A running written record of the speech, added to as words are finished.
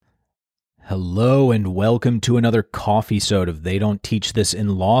Hello and welcome to another coffee-sode of They Don't Teach This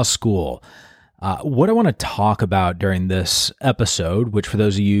in Law School. What I want to talk about during this episode, which for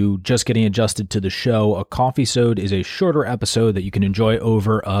those of you just getting adjusted to the show, a coffee-sode is a shorter episode that you can enjoy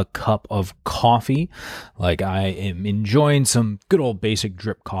over a cup of coffee. Like I am enjoying some good old basic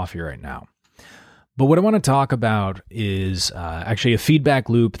drip coffee right now. But what I want to talk about is actually a feedback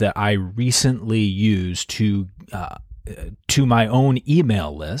loop that I recently used to my own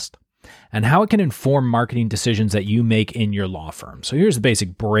email list, and how it can inform marketing decisions that you make in your law firm. So here's the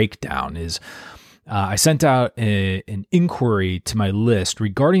basic breakdown is I sent out an inquiry to my list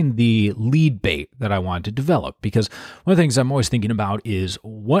regarding the lead bait that I wanted to develop, because one of the things I'm always thinking about is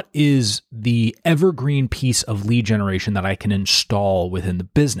what is the evergreen piece of lead generation that I can install within the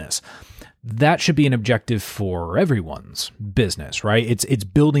business. That should be an objective for everyone's business, right? It's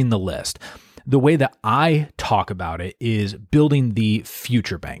building the list. The way that I talk about it is building the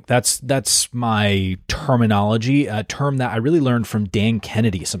future bank. That's my terminology, a term that I really learned from Dan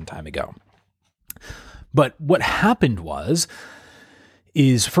Kennedy some time ago. But what happened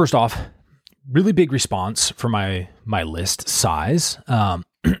is first off, really big response for my list size,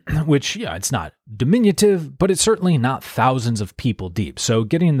 which, yeah, it's not diminutive, but it's certainly not thousands of people deep. So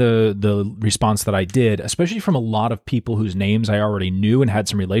getting the response that I did, especially from a lot of people whose names I already knew and had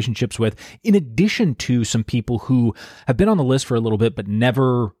some relationships with, in addition to some people who have been on the list for a little bit but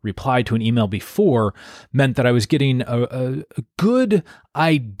never replied to an email before, meant that I was getting a good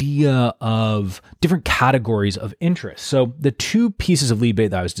idea of different categories of interest. So the two pieces of lead bait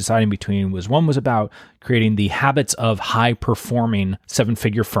that I was deciding between was one was about creating the habits of high-performing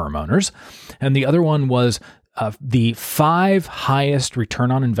seven-figure firm owners, and the other one was the 5 highest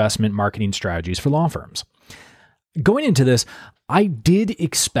return on investment marketing strategies for law firms. Going into this, I did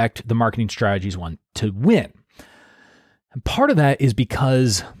expect the marketing strategies one to win. And part of that is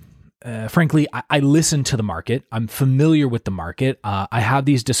because, frankly, I listen to the market. I'm familiar with the market. I have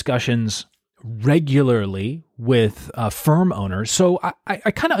these discussions regularly with firm owners. So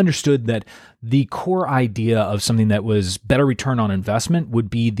I kind of understood that the core idea of something that was better return on investment would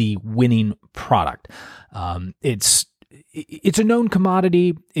be the winning product. It's a known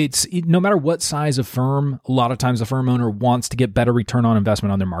commodity. No matter what size of firm, a lot of times the firm owner wants to get better return on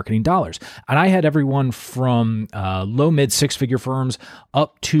investment on their marketing dollars. And I had everyone from low, mid 6-figure firms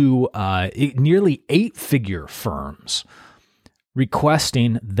up to nearly 8-figure firms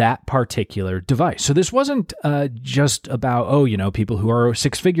requesting that particular device. So this wasn't just about, people who are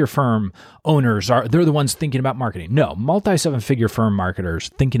 6-figure firm owners, they're the ones thinking about marketing. No, multi-7-figure firm marketers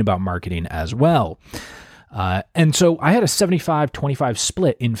thinking about marketing as well. And so I had a 75-25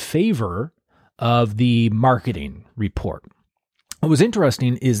 split in favor of the marketing report. What was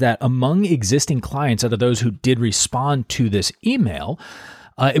interesting is that among existing clients, out of those who did respond to this email,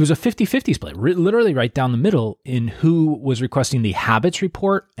 it was a 50-50 split, literally right down the middle in who was requesting the habits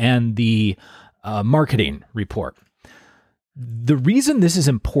report and the marketing report. The reason this is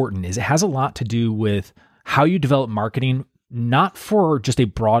important is it has a lot to do with how you develop marketing, not for just a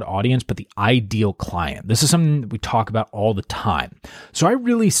broad audience, but the ideal client. This is something that we talk about all the time. So I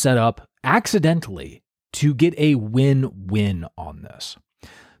really set up accidentally to get a win-win on this.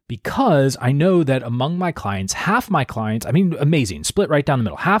 Because I know that among my clients, half my clients, amazing, split right down the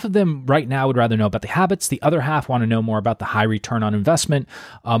middle. Half of them right now would rather know about the habits. The other half want to know more about the high return on investment,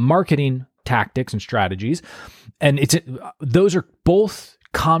 marketing tactics and strategies. And those are both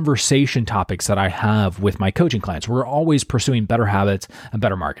conversation topics that I have with my coaching clients. We're always pursuing better habits and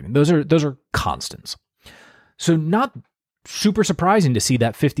better marketing. Those are constants. So not super surprising to see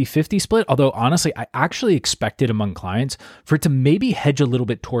that 50-50 split, although honestly, I actually expected among clients for it to maybe hedge a little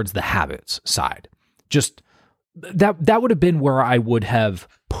bit towards the habits side. Just that would have been where I would have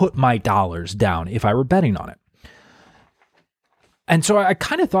put my dollars down if I were betting on it. And so I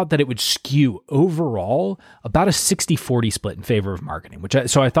kind of thought that it would skew overall about a 60-40 split in favor of marketing,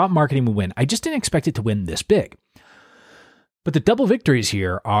 so I thought marketing would win. I just didn't expect it to win this big. But the double victories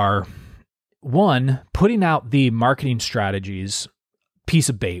here are, one, putting out the marketing strategies piece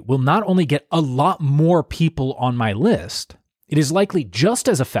of bait will not only get a lot more people on my list, it is likely just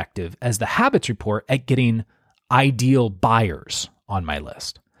as effective as the habits report at getting ideal buyers on my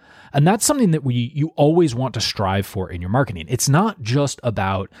list. And that's something that you always want to strive for in your marketing. It's not just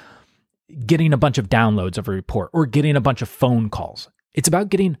about getting a bunch of downloads of a report or getting a bunch of phone calls. It's about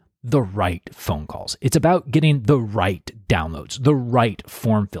getting the right phone calls. It's about getting the right downloads, the right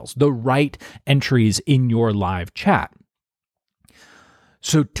form fills, the right entries in your live chat.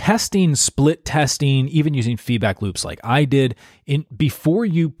 So testing, split testing, even using feedback loops like I did, before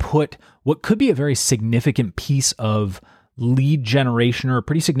you put what could be a very significant piece of lead generation or a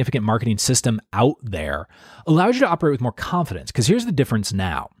pretty significant marketing system out there allows you to operate with more confidence. Because here's the difference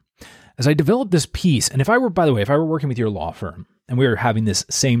now. As I developed this piece, and if I were working with your law firm and we were having this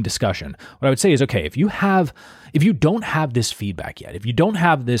same discussion, what I would say is, okay, if you don't have this feedback yet, if you don't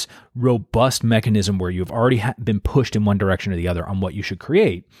have this robust mechanism where you've already been pushed in one direction or the other on what you should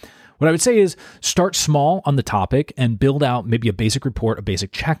create, what I would say is start small on the topic and build out maybe a basic report, a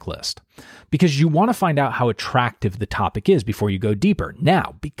basic checklist, because you want to find out how attractive the topic is before you go deeper.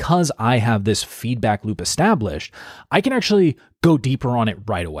 Now, because I have this feedback loop established, I can actually go deeper on it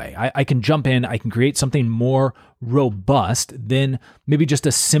right away. I can jump in, I can create something more robust than maybe just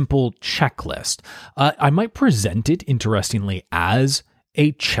a simple checklist. I might present it, interestingly, as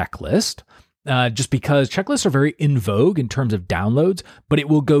a checklist, just because checklists are very in vogue in terms of downloads, but it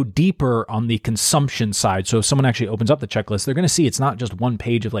will go deeper on the consumption side. So if someone actually opens up the checklist, they're going to see it's not just one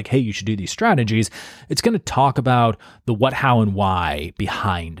page of like, hey, you should do these strategies. It's going to talk about the what, how, and why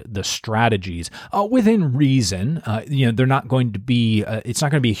behind the strategies within reason. They're not going to be, it's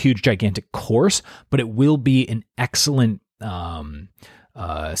not going to be a huge, gigantic course, but it will be an excellent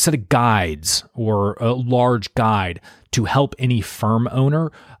set of guides or a large guide to help any firm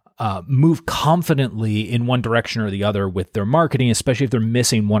owner move confidently in one direction or the other with their marketing, especially if they're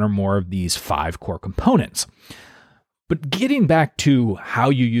missing one or more of these 5 core components. But getting back to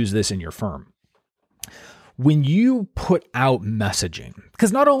how you use this in your firm, when you put out messaging,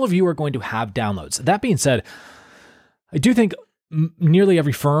 because not all of you are going to have downloads. That being said, I do think nearly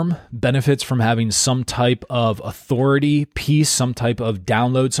every firm benefits from having some type of authority piece, some type of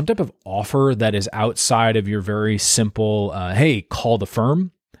download, some type of offer that is outside of your very simple, hey, call the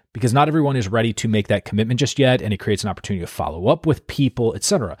firm. Because not everyone is ready to make that commitment just yet, and it creates an opportunity to follow up with people,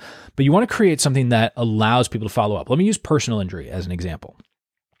 etc. But you want to create something that allows people to follow up. Let me use personal injury as an example.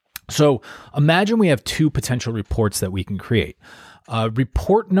 So imagine we have 2 potential reports that we can create.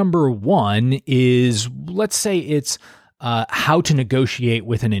 Report number 1 is, let's say it's how to negotiate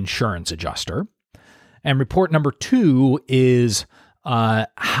with an insurance adjuster. And report number 2 is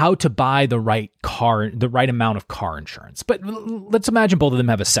how to buy the right amount of car insurance. But let's imagine both of them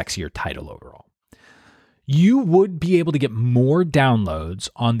have a sexier title overall. You would be able to get more downloads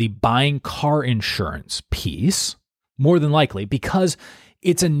on the buying car insurance piece, more than likely, because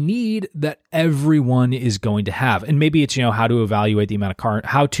it's a need that everyone is going to have. And maybe it's, how to evaluate the amount of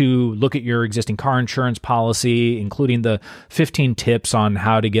how to look at your existing car insurance policy, including the 15 tips on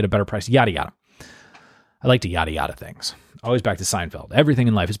how to get a better price, yada, yada. I like to yada, yada things. Always back to Seinfeld. Everything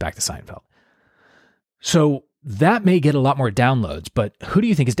in life is back to Seinfeld. So that may get a lot more downloads, but who do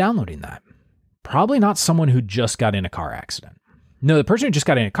you think is downloading that? Probably not someone who just got in a car accident. No, the person who just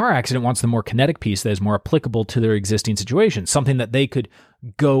got in a car accident wants the more kinetic piece that is more applicable to their existing situation, something that they could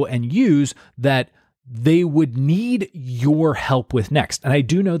go and use that they would need your help with next. And I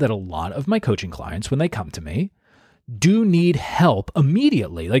do know that a lot of my coaching clients, when they come to me, do need help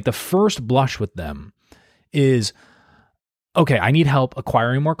immediately. Like the first blush with them is, okay, I need help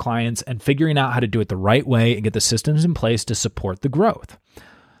acquiring more clients and figuring out how to do it the right way and get the systems in place to support the growth.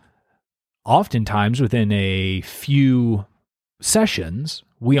 Oftentimes, within a few sessions,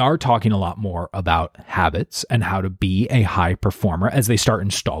 we are talking a lot more about habits and how to be a high performer as they start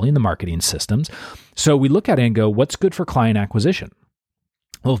installing the marketing systems. So we look at it and go, what's good for client acquisition?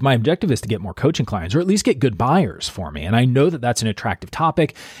 Well, if my objective is to get more coaching clients or at least get good buyers for me, and I know that that's an attractive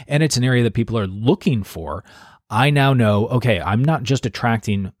topic and it's an area that people are looking for, I now know, okay, I'm not just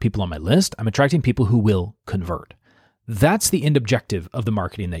attracting people on my list, I'm attracting people who will convert. That's the end objective of the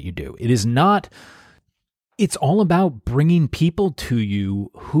marketing that you do. It is not, it's all about bringing people to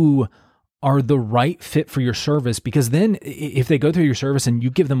you who are the right fit for your service, because then if they go through your service and you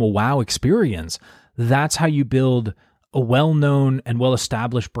give them a wow experience, that's how you build a well-known and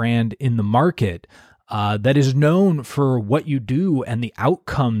well-established brand in the market that is known for what you do and the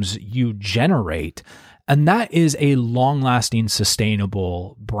outcomes you generate. And that is a long-lasting,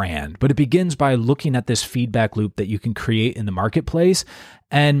 sustainable brand. But it begins by looking at this feedback loop that you can create in the marketplace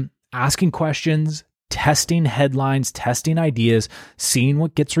and asking questions, testing headlines, testing ideas, seeing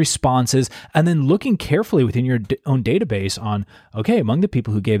what gets responses, and then looking carefully within your own database on, okay, among the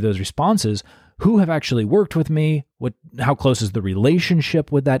people who gave those responses, who have actually worked with me? How close is the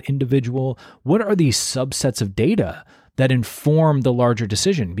relationship with that individual? What are these subsets of data that inform the larger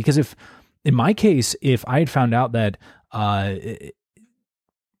decision? Because in my case, if I had found out that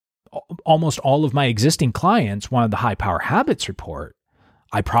almost all of my existing clients wanted the High Power Habits report,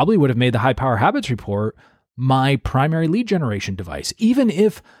 I probably would have made the High Power Habits report my primary lead generation device, even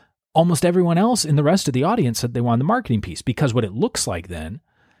if almost everyone else in the rest of the audience said they wanted the marketing piece. Because what it looks like then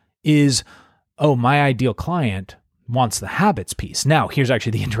is, oh, my ideal client wants the habits piece. Now, here's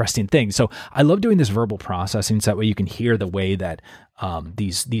actually the interesting thing. So I love doing this verbal processing so that way you can hear the way that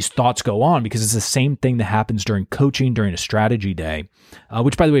these thoughts go on, because it's the same thing that happens during coaching, during a strategy day,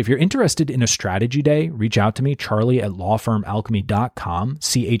 which, by the way, if you're interested in a strategy day, reach out to me, charlie@lawfirmalchemy.com,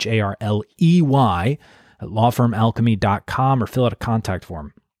 CHARLEY at lawfirmalchemy.com, or fill out a contact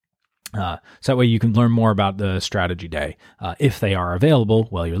form. So that way you can learn more about the strategy day, if they are available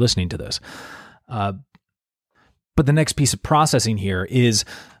while you're listening to this. But the next piece of processing here is,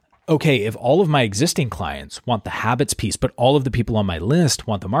 okay, if all of my existing clients want the habits piece, but all of the people on my list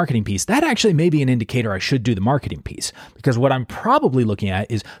want the marketing piece, that actually may be an indicator I should do the marketing piece. Because what I'm probably looking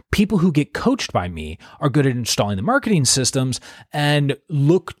at is people who get coached by me are good at installing the marketing systems and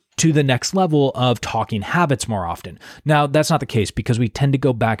look to the next level of talking habits more often. Now, that's not the case, because we tend to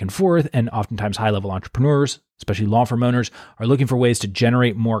go back and forth, and oftentimes high-level entrepreneurs, especially law firm owners, are looking for ways to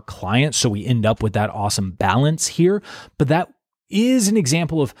generate more clients. So we end up with that awesome balance here. But that is an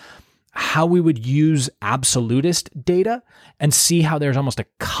example of how we would use absolutist data and see how there's almost a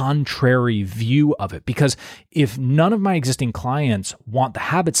contrary view of it. Because if none of my existing clients want the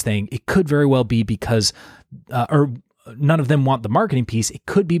habits thing, it could very well be because, or none of them want the marketing piece, it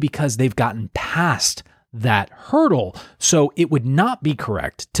could be because they've gotten past that hurdle. So it would not be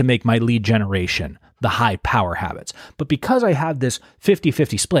correct to make my lead generation the high power habits. But because I have this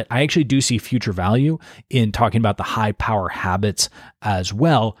 50-50 split, I actually do see future value in talking about the high power habits as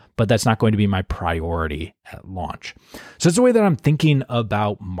well, but that's not going to be my priority at launch. So it's the way that I'm thinking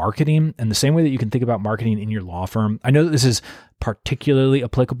about marketing, and the same way that you can think about marketing in your law firm. I know that this is particularly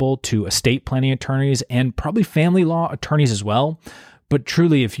applicable to estate planning attorneys and probably family law attorneys as well. But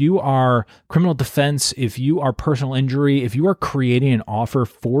truly, if you are criminal defense, if you are personal injury, if you are creating an offer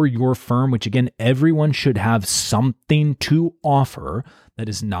for your firm, which again, everyone should have something to offer that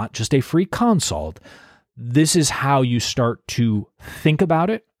is not just a free consult, this is how you start to think about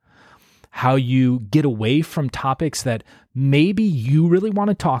it, how you get away from topics that maybe you really want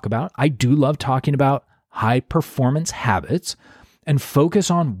to talk about. I do love talking about high performance habits, and focus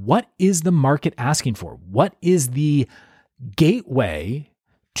on what is the market asking for? What is the gateway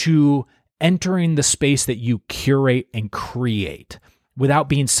to entering the space that you curate and create without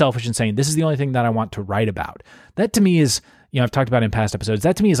being selfish and saying, this is the only thing that I want to write about. That to me is, I've talked about in past episodes,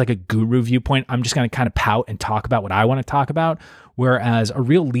 that to me is like a guru viewpoint. I'm just going to kind of pout and talk about what I want to talk about. Whereas a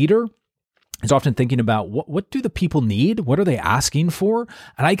real leader is often thinking about what do the people need? What are they asking for?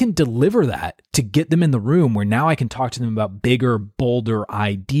 And I can deliver that to get them in the room where now I can talk to them about bigger, bolder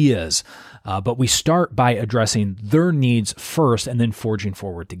ideas. But we start by addressing their needs first and then forging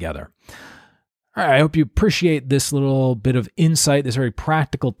forward together. All right, I hope you appreciate this little bit of insight, this very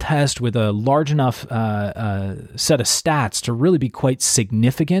practical test with a large enough set of stats to really be quite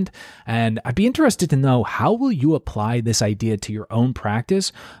significant. And I'd be interested to know, how will you apply this idea to your own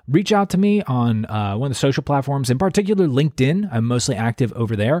practice? Reach out to me on one of the social platforms, in particular LinkedIn. I'm mostly active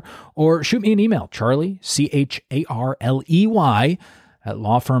over there. Or shoot me an email, Charlie, CHARLEY, at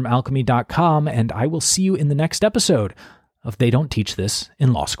lawfirmalchemy.com. And I will see you in the next episode of They Don't Teach This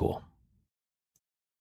in Law School.